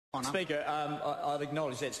Speaker, I'd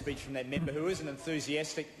acknowledge that speech from that member who is an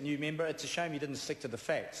enthusiastic new member. It's a shame he didn't stick to the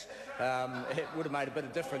facts. It would have made a bit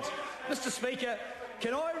of difference. Mr. Speaker,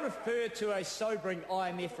 can I refer to a sobering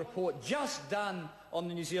IMF report just done on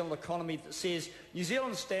the New Zealand economy that says New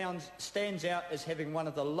Zealand stands out as having one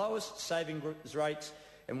of the lowest savings rates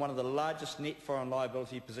and one of the largest net foreign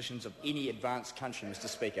liability positions of any advanced country, Mr.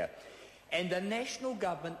 Speaker. And the national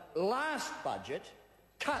government last budget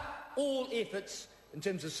cut all efforts in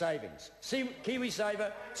terms of savings.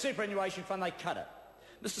 KiwiSaver, superannuation fund, they cut it.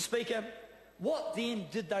 Mr. Speaker, what then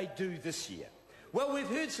did they do this year? Well, we've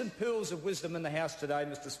heard some pearls of wisdom in the House today,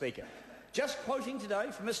 Mr. Speaker. Just quoting today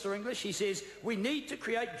from Mr. English, he says, we need to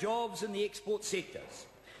create jobs in the export sectors.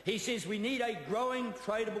 He says we need a growing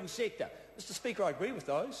tradable sector. Mr. Speaker, I agree with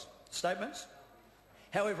those statements.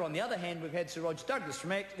 However, on the other hand, we've had Sir Roger Douglas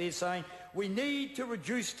from ACT there saying we need to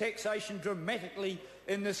reduce taxation dramatically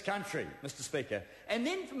in this country, Mr. Speaker. And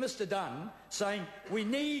then from Mr. Dunn saying we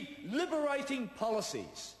need liberating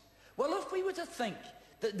policies. Well, if we were to think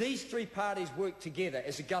that these three parties work together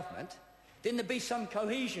as a government, then there'd be some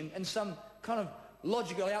cohesion and some kind of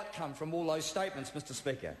logical outcome from all those statements, Mr.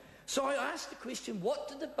 Speaker. So I ask the question, what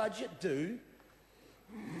did the budget do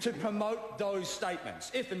to promote those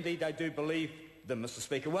statements, if indeed they do believe them, Mr.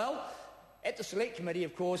 Speaker? Well, at the Select Committee,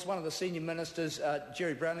 of course, one of the senior ministers,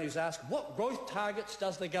 Jerry Brownlee, was asked, what growth targets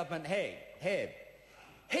does the government have?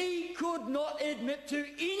 He could not admit to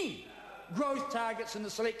any growth targets in the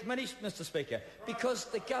Select Committee, Mr. Speaker, because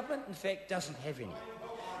the government, in fact, doesn't have any.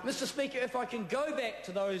 Mr. Speaker, if I can go back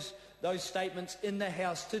to those statements in the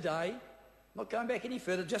House today, not going back any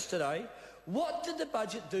further, just today, what did the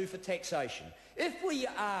budget do for taxation? If we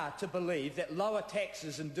are to believe that lower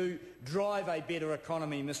taxes and do drive a better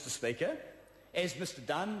economy, Mr. Speaker, as Mr.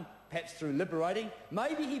 Dunn, perhaps through liberating,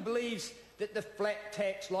 maybe he believes that the flat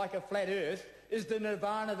tax, like a flat earth, is the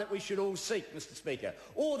nirvana that we should all seek, Mr. Speaker,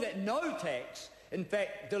 or that no tax, in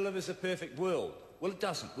fact, delivers a perfect world. Well, it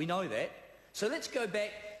doesn't. We know that. So let's go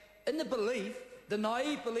back in the belief, the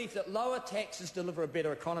naive belief that lower taxes deliver a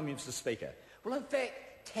better economy, Mr. Speaker. Well, in fact,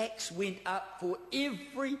 tax went up for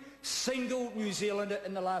every single New Zealander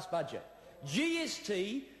in the last budget.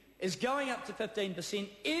 GST is going up to 15%.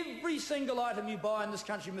 Every single item you buy in this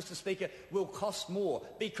country, Mr. Speaker, will cost more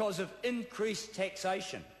because of increased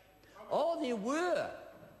taxation. Oh, there were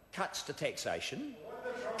cuts to taxation,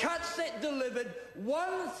 cuts that delivered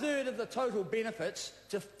 1/3 of the total benefits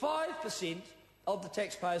to 5% of the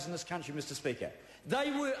taxpayers in this country, Mr. Speaker.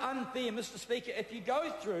 They were unfair, Mr. Speaker. If you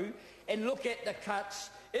go through and look at the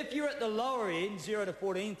cuts, if you're at the lower end, 0 to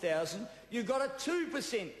 14,000, you've got a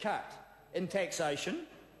 2% cut in taxation.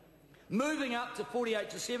 Moving up to 48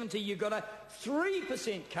 to 70, you've got a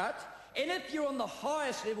 3% cut. And if you're on the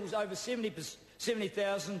highest levels, over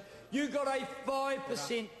 70,000, you've got a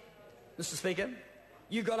 5%, Mr. Speaker,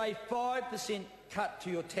 you've got a 5% cut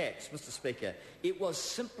to your tax, Mr. Speaker. It was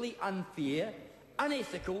simply unfair,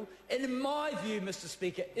 unethical, and in my view, Mr.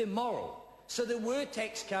 Speaker, immoral. So there were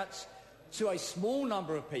tax cuts to a small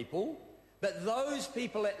number of people, but those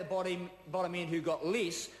people at the bottom end who got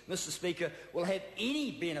less, Mr. Speaker, will have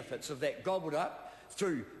any benefits of that gobbled up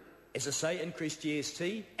through, as I say, increased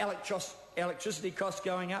GST, electricity costs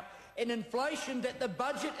going up, and inflation that the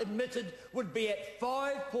budget admitted would be at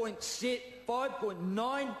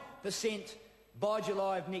 5.9% by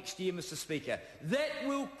July of next year, Mr. Speaker. That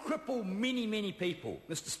will cripple many, many people,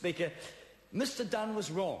 Mr. Speaker. Mr. Dunn was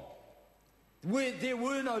wrong. There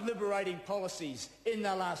were no liberating policies in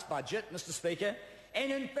the last budget, Mr. Speaker,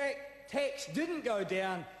 and in fact, tax didn't go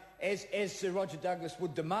down as Sir Roger Douglas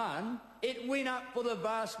would demand. It went up for the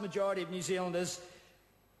vast majority of New Zealanders.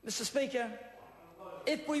 Mr. Speaker,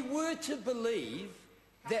 if we were to believe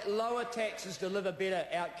that lower taxes deliver better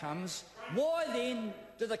outcomes, why then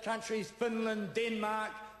do the countries, Finland,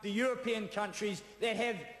 Denmark, the European countries that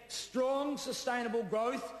have strong, sustainable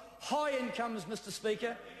growth, high incomes, Mr.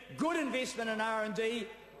 Speaker, good investment in R&D,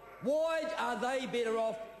 why are they better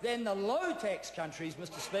off than the low-tax countries,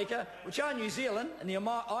 Mr. Speaker, which are New Zealand, and the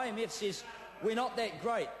IMF says we're not that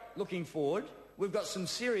great looking forward. We've got some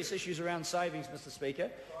serious issues around savings, Mr.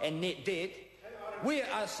 Speaker, and net debt. We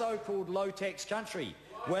are a so-called low-tax country.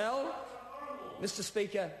 Well, Mr.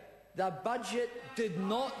 Speaker, the budget did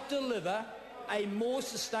not deliver a more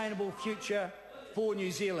sustainable future for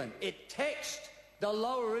New Zealand. It taxed the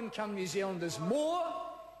lower-income New Zealanders more,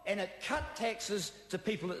 and it cut taxes to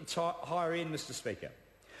people at the higher end, Mr. Speaker.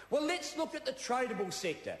 Well, let's look at the tradable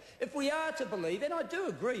sector. If we are to believe, and I do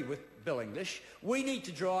agree with Bill English, we need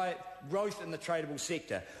to drive growth in the tradable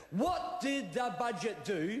sector. What did the budget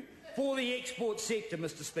do for the export sector,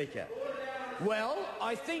 Mr. Speaker? Well,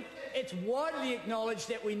 I think it's widely acknowledged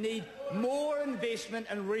that we need more investment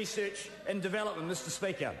in research and development, Mr.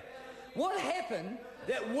 Speaker. What happened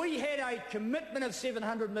that we had a commitment of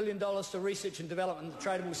 $700 million to research and development in the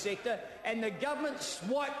tradable sector, and the government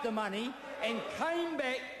swiped the money and came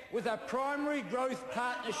back with a primary growth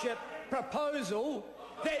partnership proposal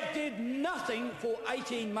that did nothing for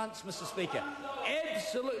 18 months, Mr. Speaker.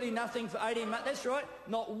 Absolutely nothing for 18 months. That's right,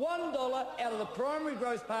 not $1 out of the primary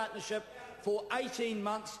growth partnership for 18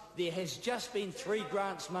 months. There has just been 3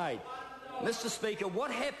 grants made. Mr. Speaker,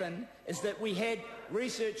 what happened is that we had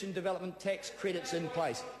research and development tax credits in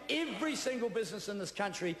place. Every single business in this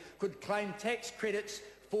country could claim tax credits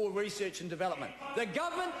for research and development. The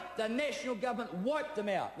government, the national government, wiped them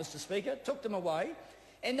out, Mr. Speaker, took them away,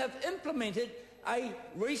 and they've implemented a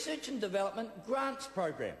research and development grants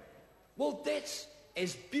program. Well, that's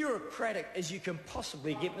as bureaucratic as you can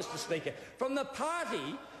possibly get, Mr. Speaker. From the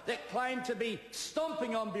party that claimed to be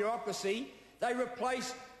stomping on bureaucracy, they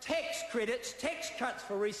replaced tax credits, tax cuts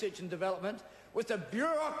for research and development with a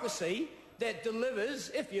bureaucracy that delivers,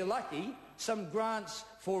 if you're lucky, some grants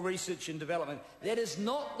for research and development. That is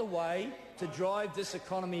not the way to drive this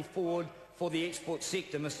economy forward for the export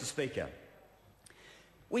sector, Mr. Speaker.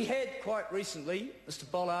 We had quite recently, Mr.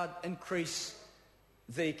 Bollard, increase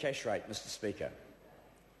the cash rate, Mr. Speaker.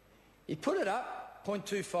 He put it up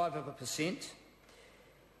 0.25%,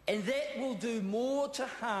 and that will do more to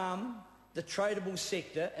harm the tradable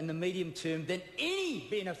sector in the medium term than any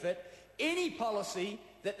benefit, any policy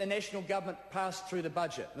that the national government passed through the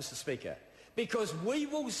budget, Mr. Speaker, because we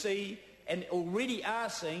will see, and already are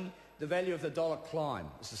seeing, the value of the dollar climb,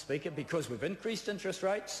 Mr. Speaker, because we've increased interest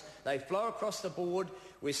rates, they flow across the board,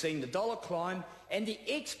 we're seeing the dollar climb, and the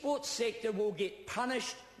export sector will get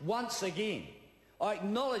punished once again. I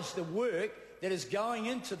acknowledge the work that is going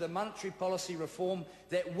into the monetary policy reform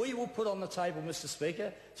that we will put on the table, Mr.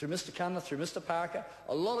 Speaker, through Mr. Cunliffe, through Mr. Parker,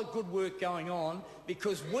 a lot of good work going on,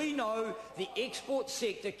 because we know the export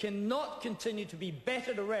sector cannot continue to be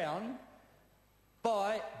battered around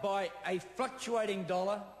by a fluctuating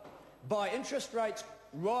dollar, by interest rates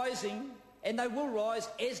rising, and they will rise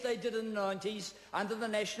as they did in the 90s under the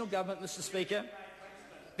national government, Mr. Speaker,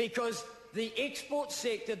 because the export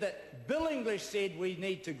sector that Bill English said we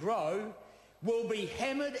need to grow will be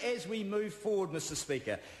hammered as we move forward, Mr.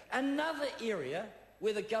 Speaker. Another area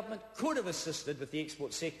where the government could have assisted with the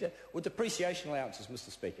export sector were depreciation allowances,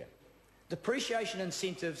 Mr. Speaker. Depreciation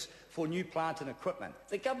incentives for new plant and equipment.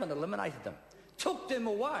 The government eliminated them, took them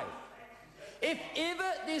away. If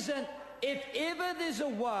ever there's a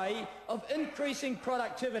way of increasing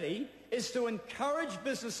productivity is to encourage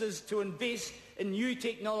businesses to invest in new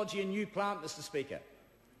technology and new plant, Mr. Speaker.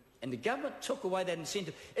 And the government took away that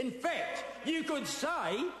incentive. In fact, you could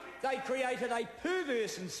say they created a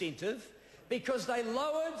perverse incentive because they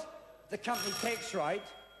lowered the company tax rate,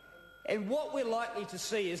 and what we're likely to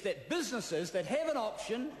see is that businesses that have an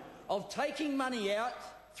option of taking money out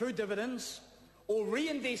through dividends or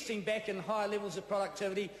reinvesting back in higher levels of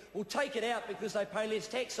productivity will take it out because they pay less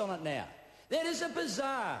tax on it now. That is a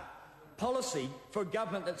bizarre policy for a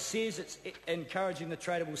government that says it's encouraging the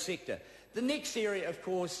tradable sector. The next area, of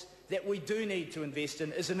course, that we do need to invest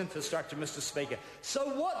in is in infrastructure, Mr. Speaker.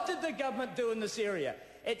 So what did the government do in this area?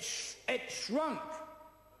 It shrunk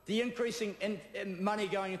the increasing money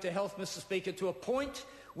going into health, Mr. Speaker, to a point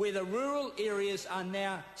where the rural areas are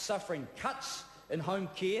now suffering cuts in home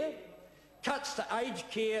care, cuts to aged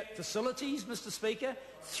care facilities, Mr. Speaker,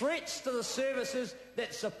 threats to the services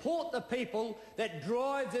that support the people that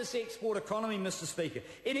drive this export economy, Mr. Speaker.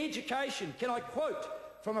 In education, can I quote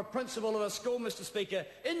from a principal of a school, Mr. Speaker?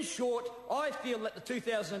 In short, I feel that the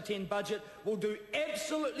 2010 budget will do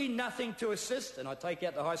absolutely nothing to assist, and I take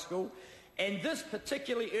out the high school, and this is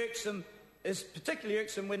particularly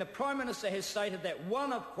irksome when the Prime Minister has stated that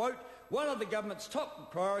one of the government's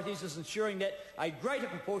top priorities is ensuring that a greater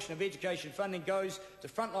proportion of education funding goes to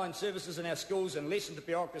frontline services in our schools and less into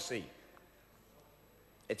bureaucracy.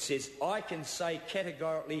 It says, I can say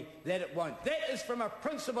categorically that it won't. That is from a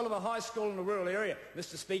principal of a high school in a rural area,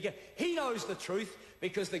 Mr. Speaker. He knows the truth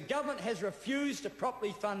because the government has refused to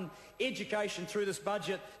properly fund education through this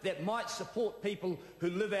budget that might support people who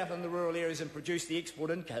live out in the rural areas and produce the export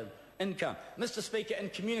income. Mr. Speaker, in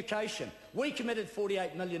communication, we committed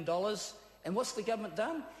 $48 million, and what's the government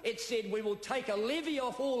done? It said we will take a levy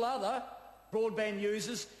off all other broadband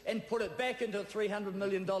users and put it back into a $300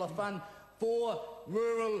 million fund for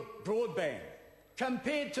rural broadband,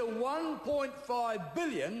 compared to $1.5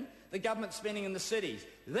 billion the government spending in the cities.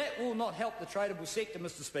 That will not help the tradable sector,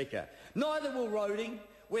 Mr. Speaker. Neither will roading,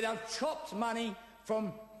 where they've chopped money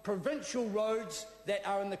from provincial roads that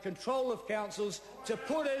are in the control of councils to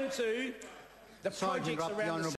put into the projects around the